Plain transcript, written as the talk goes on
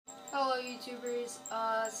Hello YouTubers,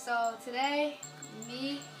 so today,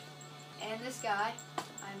 me and this guy,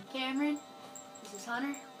 I'm Cameron, this is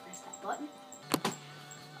Hunter, press that button,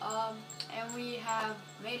 and we have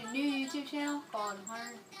made a new YouTube channel called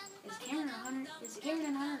Hunter, is Cameron or Hunter, is it Cameron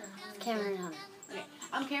and Hunter or Hunter? Cameron and Hunter. Okay,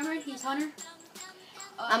 I'm Cameron, he's Hunter.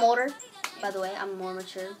 I'm older, by the way, I'm more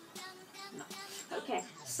mature. No. Okay,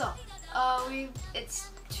 so,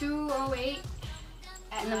 it's 2:08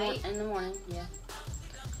 at night. In the morning, yeah.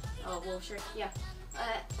 Oh, well, sure, yeah.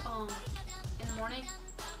 In the morning.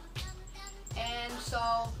 And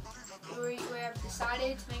so, we have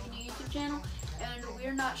decided to make a new YouTube channel, and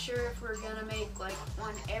we're not sure if we're gonna make like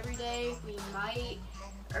one every day. We might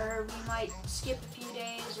skip a few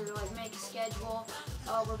days or like make a schedule.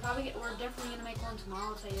 We're definitely gonna make one tomorrow,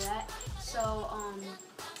 I'll tell you that. So,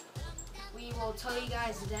 we will tell you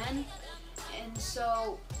guys then. And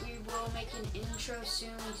so we will make an intro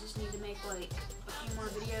soon. We just need to make like a few more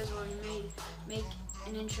videos, or we may make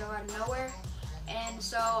an intro out of nowhere. And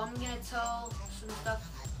so I'm gonna tell some stuff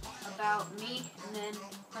about me, and then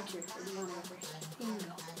Hunter, or do you want to go first? You can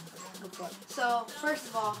go. Go for it. So first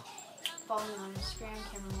of all, follow me on Instagram,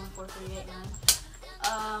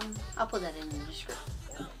 Cameron14389. I'll put that in the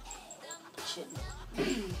description. Shouldn't.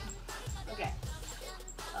 Okay.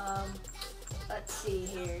 Let's see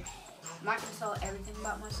here. I'm not gonna tell everything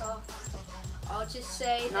about myself. I'll just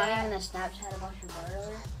say Not that. even a Snapchat about your butt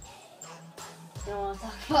earlier? You don't want to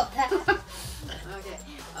talk about that? Okay.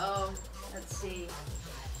 Let's see.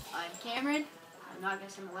 I'm Cameron. I'm not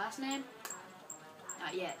gonna say my last name.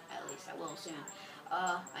 Not yet. At least I will soon.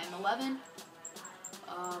 I'm 11.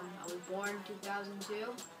 I was born in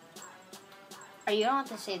 2002. Or you don't have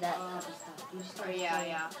to say that type of stuff. You just gotta say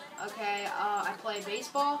Yeah. Okay. I play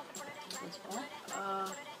baseball. baseball.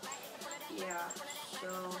 Yeah, so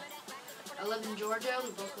I live in Georgia.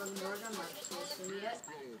 We both live in Georgia. I'm not sure the city yet.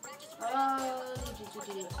 I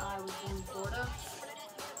was born in Florida.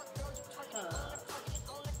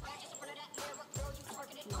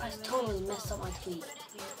 I totally messed up my tweet.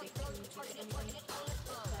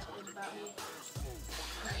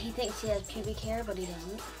 He thinks he has pubic hair, but he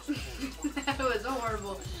doesn't. That was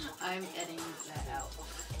horrible. I'm editing that out.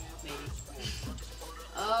 Maybe.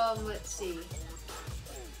 Let's see.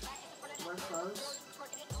 Wear clothes.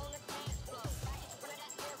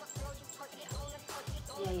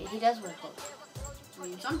 Yeah, he does wear clothes. I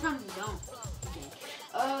mean, sometimes you don't.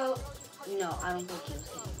 No, I don't think he was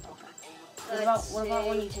kidding. Okay. What about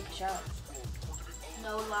when you take a shower?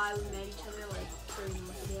 No lie, we met each other like 3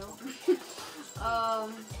 months ago.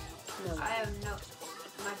 No. I have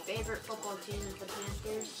my favorite football team is the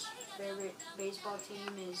Panthers. Favorite baseball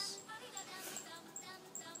team is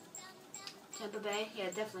Tampa Bay. Yeah,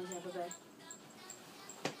 definitely Tampa Bay.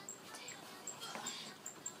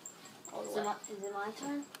 Is it my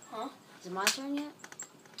turn? Huh? Is it my turn yet?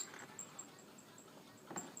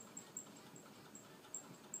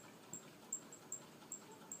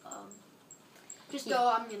 Just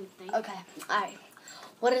go, I'm gonna think. Okay, alright.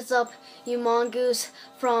 What is up, you mongoose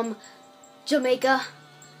from Jamaica?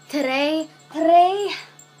 Today,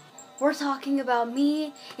 we're talking about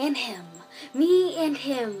me and him. Me and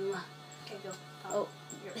him. Okay, go. Oh,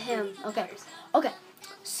 him. Okay. Okay,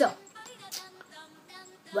 so,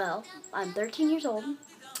 well, I'm 13 years old.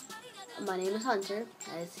 My name is Hunter,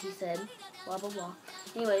 as he said, blah, blah, blah.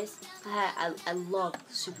 Anyways, I love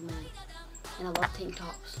Superman, and I love tank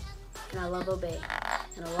tops, and I love Obey,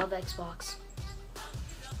 and I love Xbox.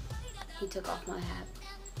 He took off my hat.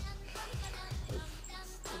 It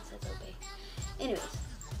says Obey. Anyways,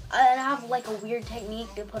 I have like a weird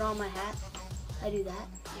technique to put on my hat. I do that.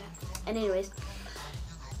 Yeah. And anyways,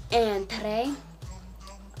 and today,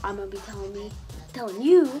 I'm going to be telling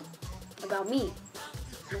you about me.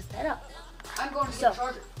 Mess that up. I'm going to get a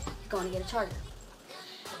charger. Going to get a charger.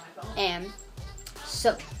 And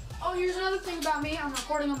so. Oh, here's another thing about me. I'm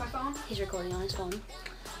recording on my phone. He's recording on his phone.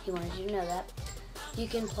 He wanted you to know that. You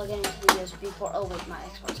can plug it into the USB port. Oh wait, my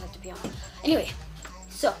Xbox has to be on. Anyway,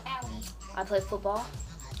 so I play football.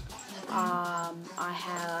 I'm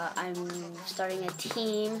starting a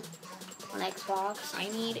team on Xbox. I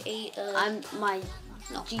need a. My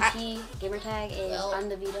GT gamer tag is I'm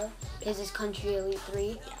the Vito. His is Country Elite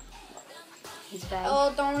 3. He's bad.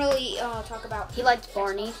 Oh, don't really talk about. He likes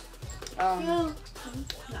Barney. I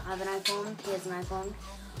have an iPhone. He has an iPhone.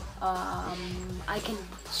 I can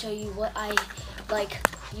show you what I like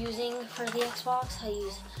using for the Xbox. I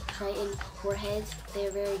use Triton Warheads.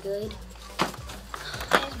 They're very good.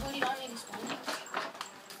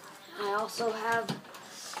 I also have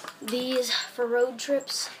these for road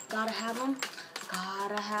trips. Gotta have them.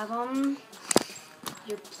 Gotta have them.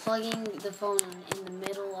 You're plugging the phone in the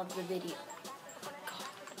middle of of the video.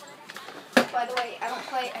 By the way, I don't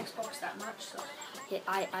play Xbox that much, so. Yeah,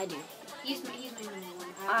 I do. He's my number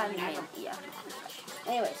one. I don't. Yeah.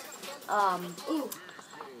 Anyways, Ooh.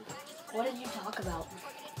 what did you talk about?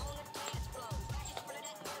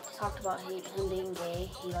 Talked about him being gay.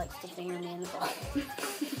 He likes to finger me in the ball.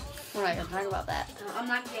 We're not gonna talk about that. No, I'm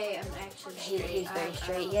not gay. I'm actually straight. He's very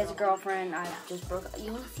straight. He has a girlfriend. I just broke up.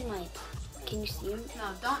 You wanna see my? Can you see him?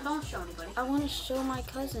 No, don't show anybody. I want to show my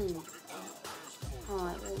cousin. Oh,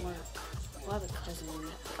 it won't work. Well, I have a cousin.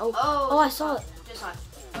 Oh, I saw it. Just on.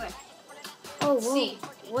 Okay. Oh, whoa. See.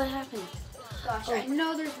 What happened? Gosh, I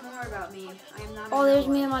know there's more about me. I am not. Oh, there's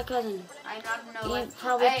me and my cousin. I'm not a no.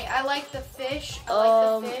 Probably. I like the fish. I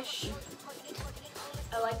like the fish.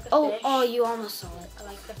 I like the fish. Oh, you almost saw it. I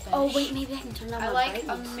like the fish. Oh, wait, maybe I can turn on my I like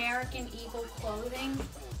brightness. American Eagle clothing.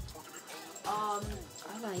 I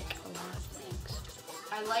like a lot of things.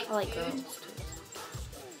 I like girls food.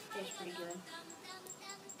 too. It's pretty good.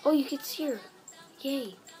 Oh, you could see her.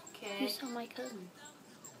 Yay. Okay. You saw my cousin.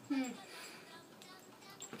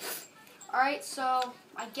 Alright, so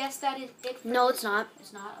I guess that is it for No, it's not.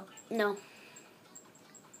 It's not? Okay. No.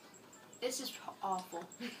 This is awful.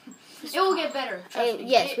 It will get better. Trust me.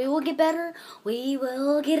 Yes, we will get better. We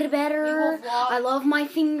will get better. We will vlog. I love my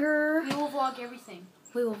finger. We will vlog everything.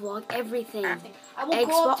 We will vlog everything. I will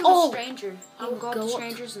go up to a stranger. I will go up to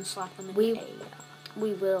strangers and slap them in the face.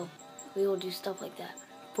 We will. We will do stuff like that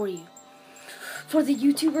for you. For the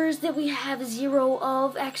YouTubers that we have 0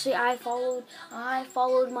 of, actually, I followed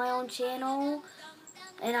my own channel,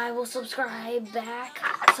 and I will subscribe back.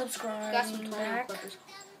 Got some back. clippers.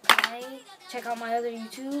 Check out my other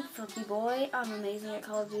YouTube, Filthy Boy. I'm amazing at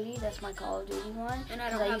Call of Duty. That's my Call of Duty one. And I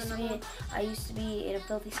don't have another one. I used to be in a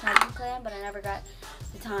Filthy Sniping clan, but I never got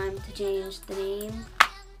the time to change the name.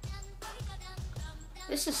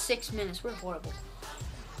 This is 6 minutes. We're horrible.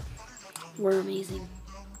 We're amazing.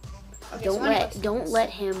 Okay, Don't let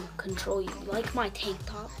him control you. Like my tank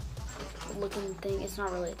top looking thing. It's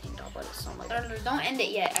not really a tank top, but it's something like that. Don't end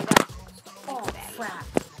it yet. I got. Oh crap!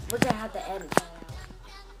 We're gonna have to edit that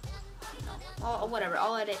Oh, whatever.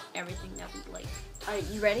 I'll edit everything that we like. out. Alright,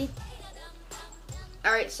 you ready?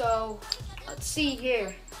 Alright, so let's see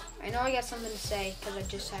here. I know I got something to say because I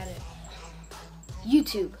just had it.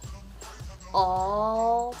 YouTube.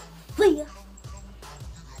 All see ya.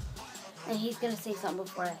 And he's gonna say something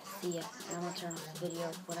before I see ya. And I'm gonna turn off the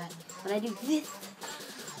video when I do this.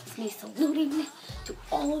 It's me saluting to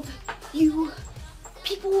all of you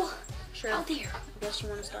people out there. I guess you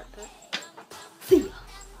want to start that.